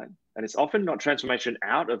through that, and it's often not transformation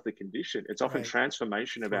out of the condition, it's often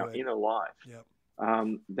transformation of our inner life. Yep.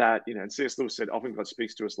 That, and C.S. Lewis said, often God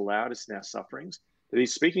speaks to us loudest in our sufferings, that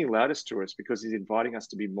He's speaking loudest to us because He's inviting us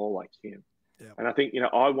to be more like Him. Yep. And I think,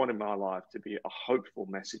 I wanted my life to be a hopeful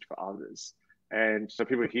message for others. And so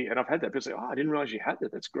people hear, and I've had that, people say, I didn't realize you had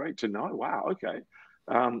that. That's great to know. Wow. Okay.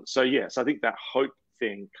 So yes, I think that hope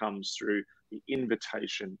thing comes through the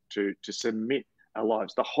invitation to submit our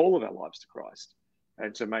lives, the whole of our lives, to Christ,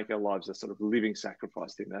 and to make our lives a sort of living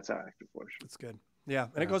sacrifice to Him. That's our act of worship. That's good. Yeah.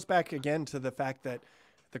 And it goes back again to the fact that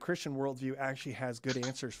the Christian worldview actually has good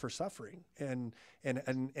answers for suffering and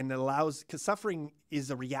allows, because suffering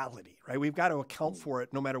is a reality, right? We've got to account for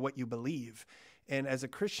it no matter what you believe. And as a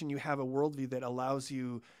Christian, you have a worldview that allows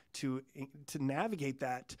you to navigate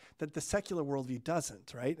that the secular worldview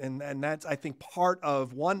doesn't, right? And that's, I think,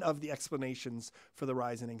 one of the explanations for the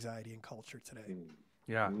rise in anxiety in culture today.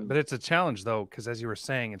 Yeah, but it's a challenge, though, because as you were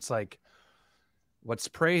saying, it's like what's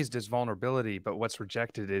praised is vulnerability, but what's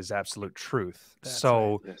rejected is absolute truth. That's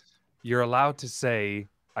so right. Yes. You're allowed to say,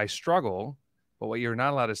 I struggle, But what you're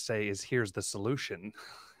not allowed to say is, here's the solution,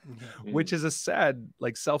 Yeah. which is a sad,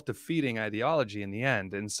 like, self-defeating ideology in the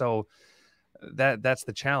end. And so that's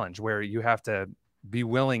the challenge, where you have to be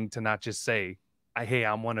willing to not just say, hey,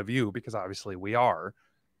 I'm one of you, because obviously we are,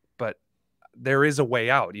 but there is a way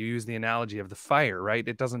out. You use the analogy of the fire, right?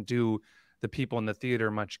 It doesn't do the people in the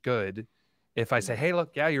theater much good if I say, hey,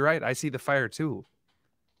 look, yeah, you're right, I see the fire too,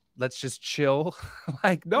 let's just chill.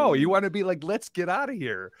 Like, no, you want to be like, let's get out of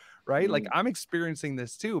here, right? Like, I'm experiencing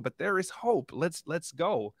this too, but there is hope. Let's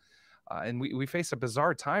go. And we face a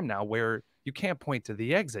bizarre time now where you can't point to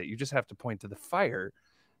the exit. You just have to point to the fire.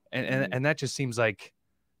 And that just seems like,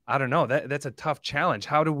 I don't know, that's a tough challenge.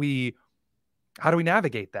 How do we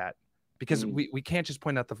navigate that? Because we can't just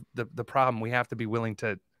point out the problem. We have to be willing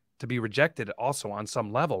to be rejected also on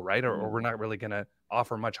some level, right? Or we're not really going to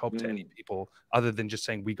offer much hope to any people other than just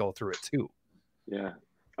saying we go through it too. Yeah.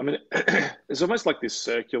 I mean, it's almost like this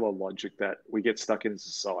circular logic that we get stuck in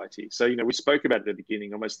society. So, we spoke about at the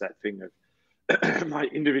beginning, almost that thing of my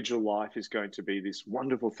individual life is going to be this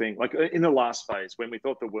wonderful thing. Like in the last phase, when we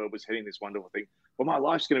thought the world was heading this wonderful thing, well, my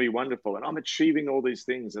life's going to be wonderful and I'm achieving all these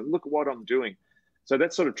things and look at what I'm doing. So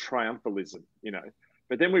that's sort of triumphalism,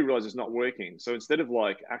 but then we realize it's not working. So instead of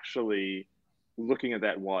like actually looking at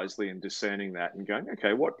that wisely and discerning that and going,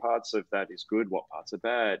 okay, what parts of that is good, what parts are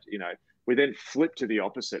bad, we then flip to the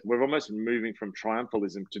opposite. We're almost moving from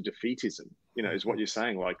triumphalism to defeatism, is what you're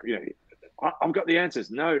saying. Like, I've got the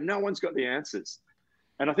answers. No one's got the answers.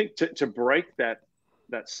 And I think to break that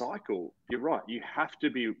cycle, you're right. You have to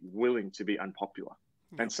be willing to be unpopular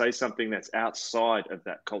and say something that's outside of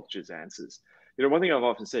that culture's answers. One thing I've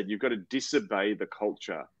often said, you've got to disobey the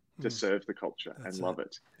culture to serve the culture and love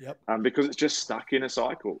it. Yep. Because it's just stuck in a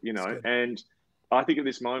cycle, and I think at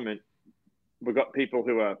this moment, we've got people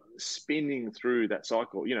who are spinning through that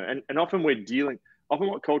cycle, and often often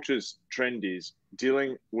what culture's trend is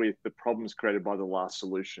dealing with the problems created by the last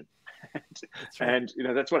solution. That's right.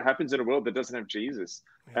 And, that's what happens in a world that doesn't have Jesus.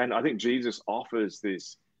 Yeah. And I think Jesus offers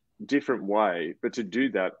this different way, but to do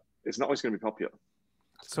that, it's not always going to be popular.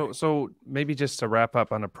 So maybe just to wrap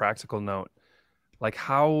up on a practical note, like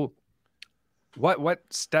what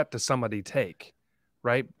step does somebody take,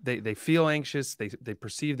 right? They feel anxious. They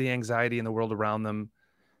perceive the anxiety in the world around them.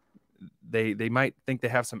 They might think they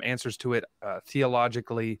have some answers to it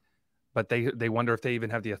theologically, but they wonder if they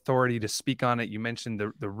even have the authority to speak on it. You mentioned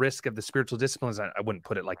the risk of the spiritual disciplines. I wouldn't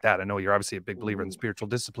put it like that. I know you're obviously a big believer in spiritual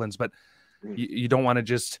disciplines, but you don't want to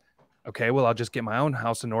just, okay, well, I'll just get my own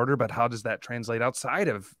house in order, but how does that translate outside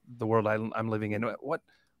of the world I'm living in?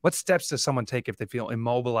 What steps does someone take if they feel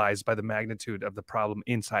immobilized by the magnitude of the problem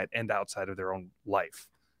inside and outside of their own life?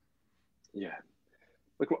 Yeah.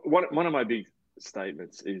 Look, one of my big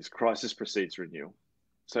statements is crisis precedes renewal.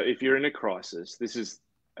 So if you're in a crisis, this is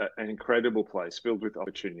an incredible place filled with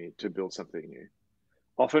opportunity to build something new.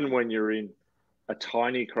 Often when you're in a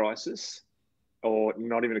tiny crisis, or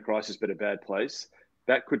not even a crisis, but a bad place,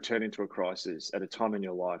 that could turn into a crisis at a time in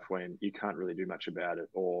your life when you can't really do much about it,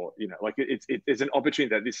 or there's an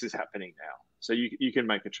opportunity that this is happening now, so you can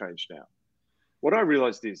make a change now. What I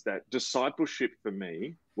realized is that discipleship for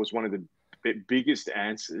me was one of the biggest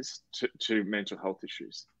answers to mental health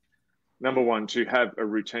issues. Number one, to have a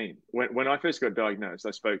routine. When I first got diagnosed,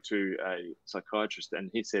 I spoke to a psychiatrist, and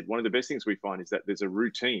he said one of the best things we find is that there's a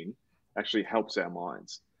routine actually helps our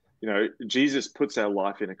minds. Jesus puts our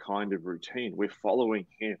life in a kind of routine. We're following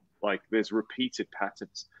him. Like, there's repeated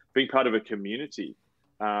patterns. Being part of a community,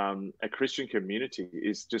 a Christian community,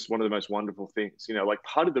 is just one of the most wonderful things. Like,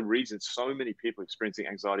 part of the reason so many people experiencing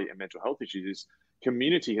anxiety and mental health issues is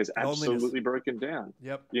community has absolutely broken down.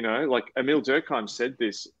 Yep. Like Emil Durkheim said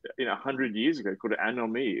this 100 years ago, called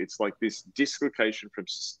anomie. It's like this dislocation from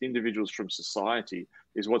individuals from society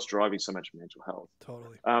is what's driving so much mental health.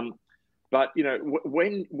 Totally. But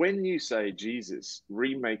when you say, Jesus,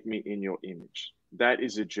 remake me in your image, that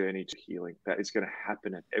is a journey to healing. That is going to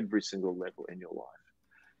happen at every single level in your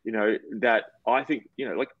life. That I think,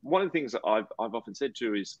 like one of the things that I've often said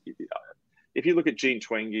too is, if you look at Jean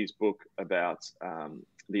Twenge's book about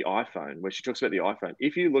the iPhone, where she talks about the iPhone,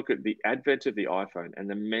 if you look at the advent of the iPhone and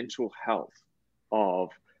the mental health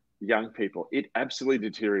of young people, it absolutely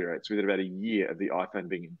deteriorates within about a year of the iPhone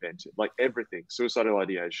being invented. Like everything, suicidal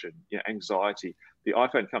ideation, anxiety, the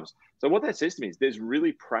iPhone comes. So what that says to me is there's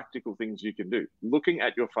really practical things you can do. Looking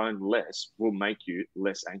at your phone less will make you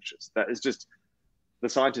less anxious. That is just, the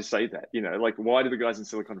scientists say that, like, why do the guys in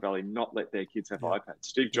Silicon Valley not let their kids have iPads?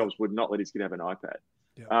 Steve Jobs would not let his kid have an iPad.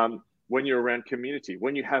 Yeah. When you're around community,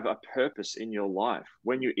 when you have a purpose in your life,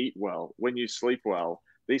 when you eat well, when you sleep well,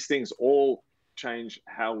 these things all change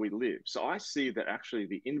how we live. So I see that actually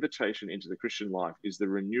the invitation into the Christian life is the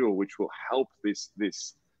renewal, which will help this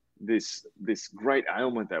great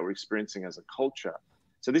ailment that we're experiencing as a culture.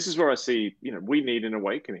 So this is where I see, we need an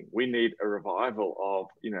awakening. We need a revival of,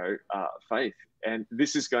 faith. And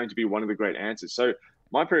this is going to be one of the great answers. So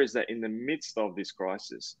my prayer is that in the midst of this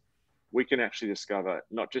crisis, we can actually discover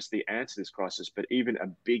not just the answer to this crisis, but even a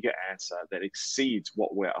bigger answer that exceeds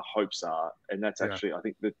what our hopes are. And that's actually, I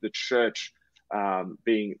think, the church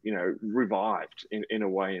being, revived in a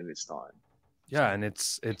way in this time. Yeah, and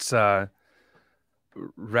it's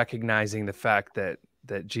recognizing the fact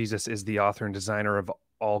that Jesus is the author and designer of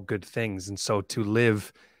all good things, and so to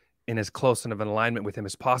live in as close of an alignment with him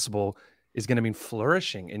as possible is going to mean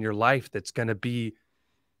flourishing in your life. That's going to be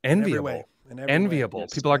enviable. In every way.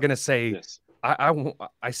 Yes. People are going to say, yes.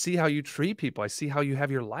 I see how you treat people. I see how you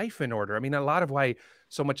have your life in order. I mean, a lot of why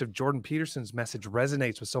so much of Jordan Peterson's message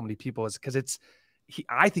resonates with so many people is because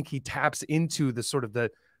I think he taps into the sort of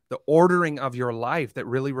the ordering of your life that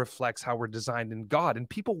really reflects how we're designed in God. And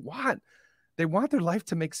people want their life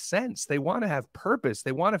to make sense. They want to have purpose.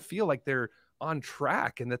 They want to feel like they're on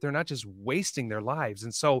track and that they're not just wasting their lives.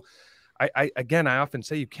 And so I often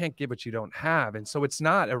say you can't give what you don't have. And so it's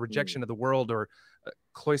not a rejection of the world or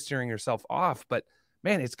cloistering yourself off, but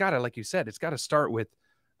man, it's got to, like you said, it's got to start with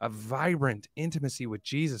a vibrant intimacy with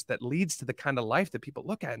Jesus that leads to the kind of life that people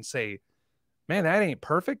look at and say, man, that ain't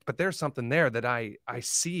perfect, but there's something there that I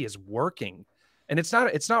see is working. And it's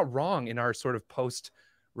not wrong in our sort of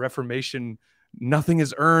post-Reformation, nothing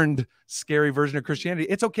is earned, scary version of Christianity.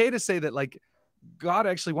 It's okay to say that, like, God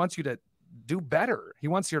actually wants you to do better. He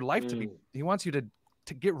wants your life to be, he wants you to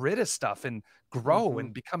get rid of stuff and grow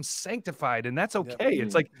and become sanctified. And that's okay.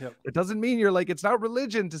 It's like, it doesn't mean you're like, it's not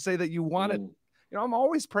religion to say that you want it. I'm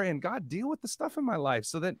always praying, God, deal with the stuff in my life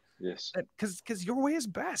so that, because your way is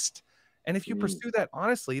best. And if you pursue that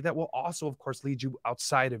honestly, that will also, of course, lead you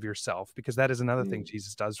outside of yourself, because that is another thing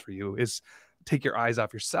Jesus does for you, is take your eyes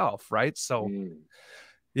off yourself. Right. So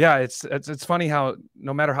yeah, it's funny how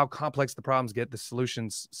no matter how complex the problems get, the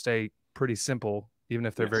solutions stay pretty simple, even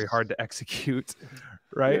if they're very hard to execute.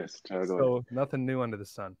 Right. Yes, totally. So nothing new under the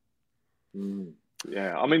sun.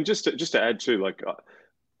 Yeah. I mean, just to add to, like,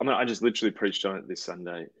 I just literally preached on it this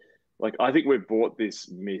Sunday. Like, I think we've bought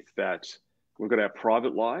this myth that we've got our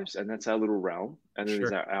private lives and that's our little realm. And then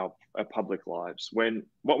there's our public lives. When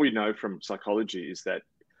what we know from psychology is that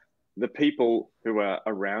the people who are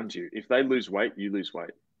around you, if they lose weight, you lose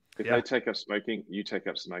weight. If they take up smoking, you take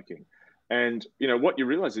up smoking. And, what you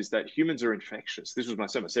realize is that humans are infectious. This was my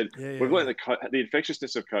sermon. I said, we've learned the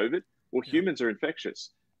infectiousness of COVID. Well, humans are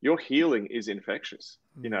infectious. Your healing is infectious.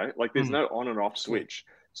 Like, there's no on and off switch.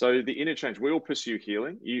 So the interchange, we all pursue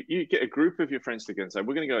healing. You get a group of your friends together and say,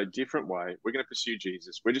 we're going to go a different way. We're going to pursue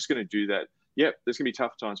Jesus. We're just going to do that. Yep, there's going to be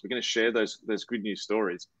tough times. We're going to share those good news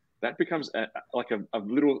stories. That becomes a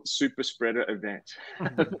little super spreader event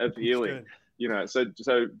of healing.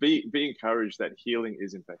 So be encouraged that healing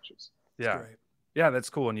is infectious. Yeah. Yeah, that's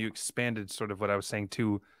cool. And you expanded sort of what I was saying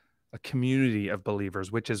to a community of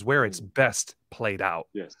believers, which is where it's best played out.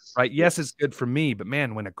 Yes. Right. Yes, it's good for me, but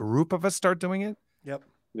man, when a group of us start doing it,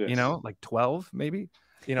 like 12, maybe,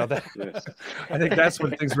 that I think that's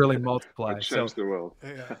when things really multiply. Change the world.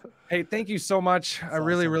 Hey, thank you so much. That's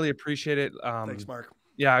really, really appreciate it. Thanks, Mark.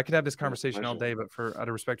 Yeah, I could have this conversation all day, but out of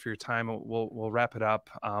respect for your time, we'll wrap it up.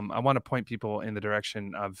 I want to point people in the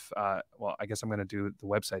direction of, I guess I'm going to do the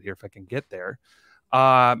website here if I can get there.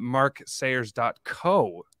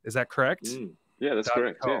 marksayers.co. Is that correct? Yeah, that's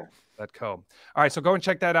correct. .co. All right, so go and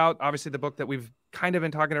check that out. Obviously, the book that we've kind of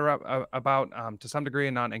been talking about to some degree,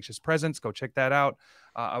 in Non-Anxious Presence. Go check that out.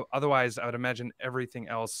 Otherwise, I would imagine everything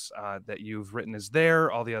else that you've written is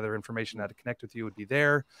there. All the other information how to connect with you would be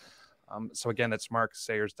there. So again, that's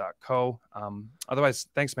marksayers.co. Otherwise,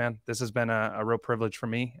 thanks, man. This has been a real privilege for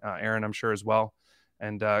me, Aaron, I'm sure as well.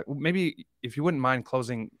 And maybe if you wouldn't mind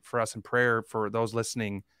closing for us in prayer for those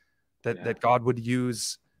listening, that God would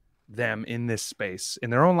use them in this space in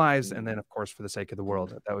their own lives, and then of course for the sake of the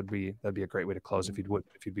world. That'd be a great way to close if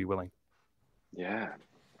you'd be willing. Yeah.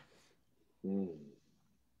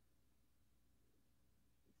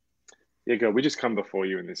 Yeah, God, we just come before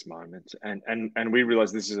you in this moment, and we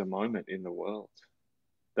realize this is a moment in the world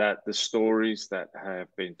that the stories that have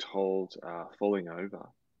been told are falling over.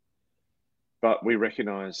 But we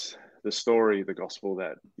recognize the story, the gospel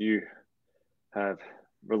that you have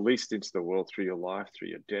released into the world through your life, through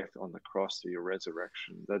your death on the cross, through your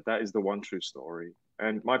resurrection, that is the one true story.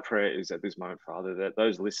 And my prayer is at this moment, Father, that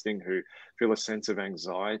those listening who feel a sense of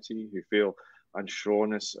anxiety, who feel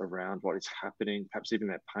unsureness around what is happening, perhaps even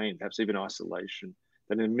that pain, perhaps even isolation,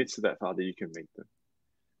 that in the midst of that, Father, you can meet them.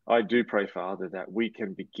 I do pray, Father, that we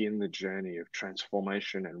can begin the journey of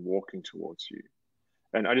transformation and walking towards you.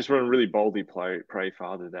 And I just want to really boldly pray,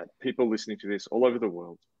 Father, that people listening to this all over the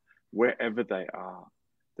world, wherever they are,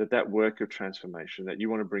 that work of transformation that you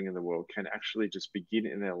want to bring in the world can actually just begin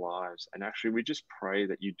in their lives. And actually, we just pray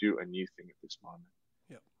that you do a new thing at this moment.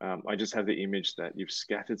 Yep. I just have the image that you've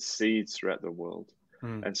scattered seeds throughout the world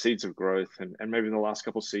and seeds of growth. And maybe in the last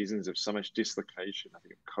couple of seasons of so much dislocation, I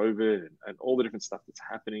think of COVID and all the different stuff that's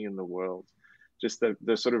happening in the world, just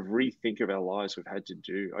the sort of rethink of our lives we've had to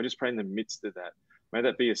do. I just pray in the midst of that, may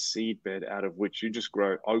that be a seed bed out of which you just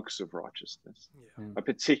grow oaks of righteousness. Yeah. I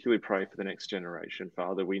particularly pray for the next generation,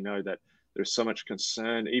 Father. We know that there's so much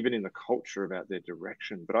concern, even in the culture, about their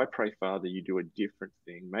direction. But I pray, Father, you do a different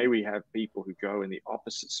thing. May we have people who go in the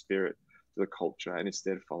opposite spirit to the culture and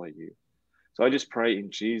instead follow you. So I just pray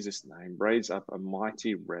in Jesus' name, raise up a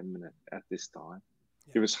mighty remnant at this time.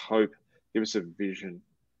 Yeah. Give us hope. Give us a vision.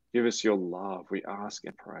 Give us your love. We ask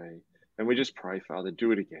and pray. And we just pray, Father,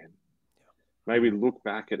 do it again. May we look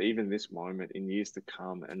back at even this moment in years to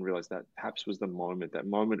come and realize that perhaps was the moment, that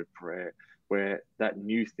moment of prayer where that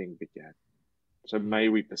new thing began. So may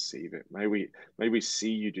we perceive it. May we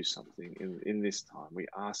see you do something in this time. We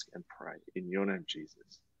ask and pray in your name,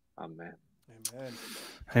 Jesus. Amen. Amen.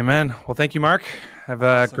 Amen. Well, thank you, Mark. Have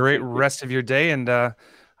a great rest of your day. And I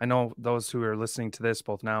know those who are listening to this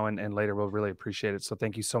both now and later will really appreciate it. So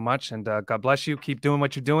thank you so much. And God bless you. Keep doing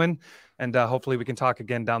what you're doing. And hopefully we can talk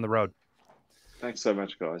again down the road. Thanks so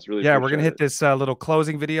much, guys. Really we're going to hit this little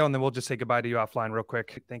closing video, and then we'll just say goodbye to you offline real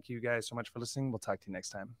quick. Thank you guys so much for listening. We'll talk to you next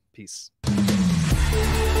time. Peace.